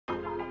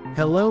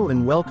Hello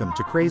and welcome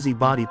to Crazy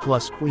Body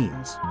Plus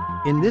Queens.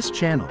 In this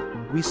channel,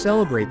 we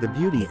celebrate the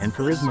beauty and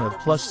charisma of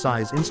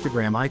plus-size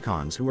Instagram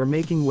icons who are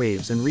making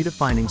waves and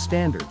redefining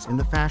standards in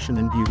the fashion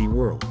and beauty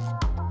world.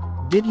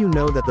 Did you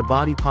know that the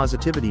body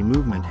positivity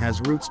movement has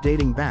roots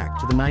dating back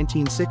to the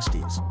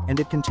 1960s, and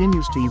it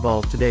continues to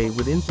evolve today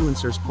with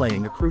influencers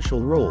playing a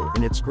crucial role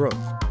in its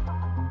growth?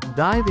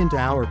 Dive into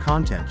our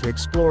content to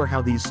explore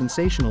how these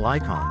sensational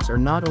icons are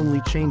not only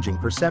changing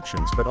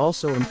perceptions but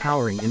also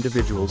empowering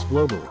individuals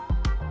globally.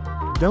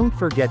 Don't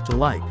forget to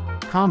like,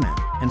 comment,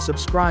 and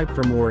subscribe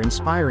for more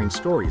inspiring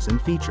stories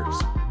and features.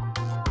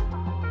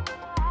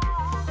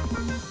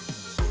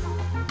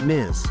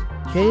 Ms.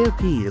 Kaya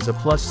P is a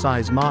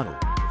plus-size model,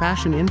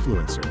 fashion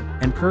influencer,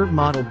 and curve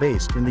model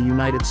based in the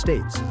United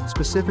States,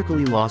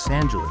 specifically Los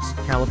Angeles,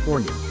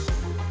 California.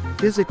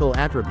 Physical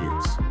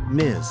attributes.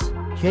 Ms.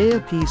 Kaya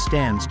P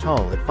stands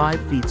tall at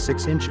 5 feet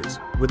 6 inches,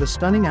 with a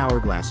stunning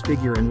hourglass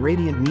figure and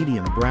radiant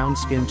medium brown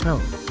skin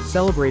tone,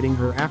 celebrating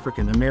her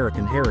African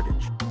American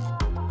heritage.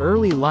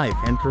 Early life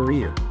and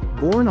career.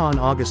 Born on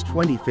August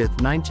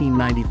 25,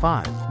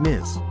 1995,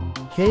 Ms.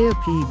 Kaya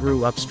P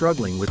grew up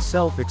struggling with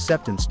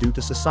self-acceptance due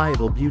to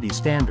societal beauty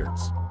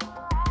standards.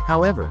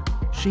 However,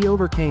 she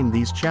overcame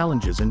these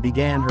challenges and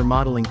began her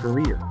modeling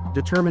career,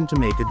 determined to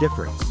make a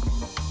difference.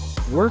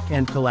 Work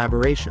and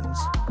collaborations.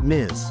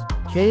 Ms.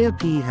 Kaya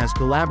P has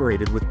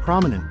collaborated with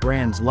prominent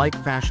brands like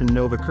Fashion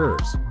Nova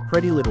Curves,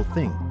 Pretty Little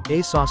Thing,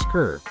 ASOS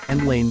Curve,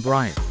 and Lane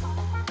Bryant.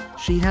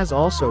 She has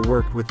also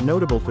worked with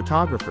notable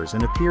photographers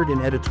and appeared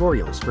in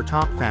editorials for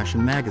top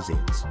fashion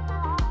magazines.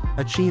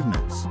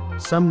 Achievements.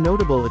 Some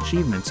notable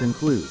achievements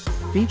include: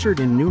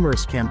 featured in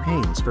numerous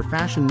campaigns for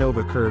Fashion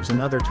Nova Curves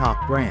and other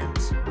top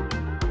brands.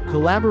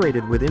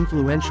 Collaborated with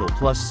influential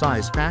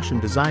plus-size fashion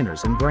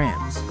designers and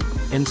brands.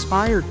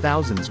 Inspired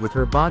thousands with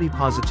her body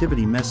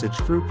positivity message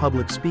through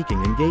public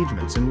speaking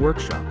engagements and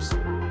workshops.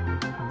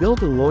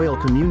 Built a loyal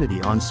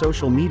community on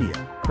social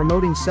media,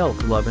 promoting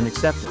self-love and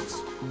acceptance.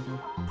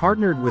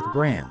 Partnered with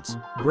brands,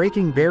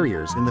 breaking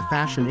barriers in the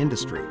fashion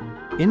industry.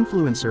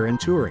 Influencer and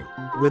touring.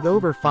 With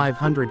over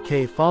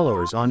 500K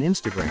followers on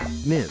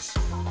Instagram, Ms.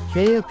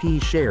 Kaya P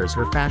shares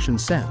her fashion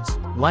sense,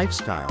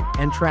 lifestyle,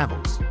 and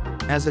travels.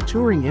 As a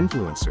touring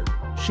influencer,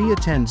 she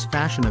attends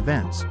fashion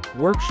events,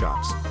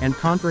 workshops, and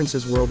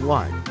conferences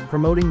worldwide,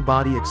 promoting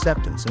body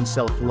acceptance and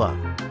self-love.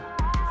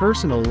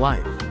 Personal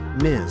life.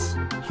 Ms.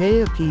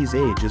 Kaya P's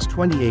age is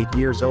 28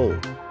 years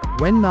old.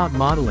 When not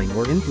modeling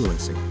or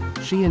influencing,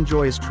 she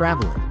enjoys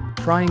traveling,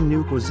 trying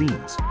new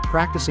cuisines,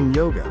 practicing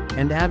yoga,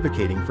 and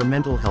advocating for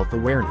mental health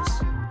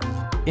awareness.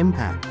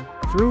 Impact.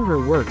 Through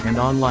her work and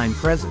online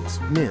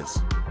presence,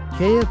 Ms.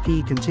 Kaya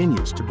P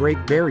continues to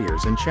break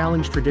barriers and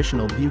challenge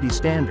traditional beauty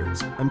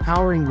standards,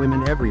 empowering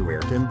women everywhere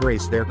to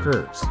embrace their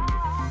curves.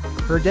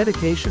 Her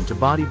dedication to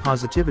body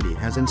positivity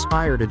has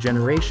inspired a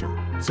generation,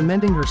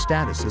 cementing her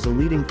status as a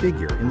leading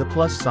figure in the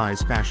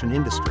plus-size fashion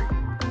industry.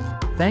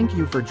 Thank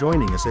you for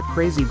joining us at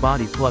Crazy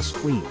Body Plus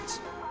Queens.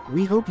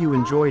 We hope you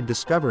enjoyed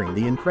discovering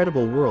the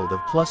incredible world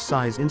of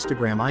plus-size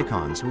Instagram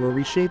icons who are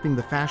reshaping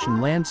the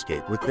fashion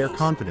landscape with their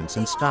confidence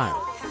and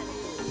style.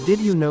 Did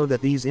you know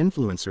that these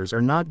influencers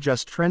are not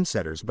just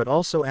trendsetters but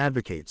also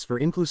advocates for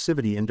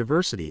inclusivity and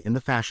diversity in the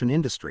fashion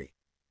industry?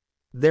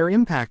 Their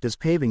impact is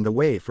paving the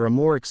way for a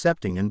more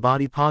accepting and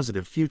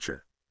body-positive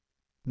future.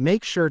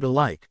 Make sure to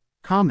like,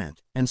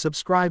 comment, and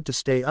subscribe to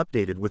stay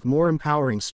updated with more empowering stories.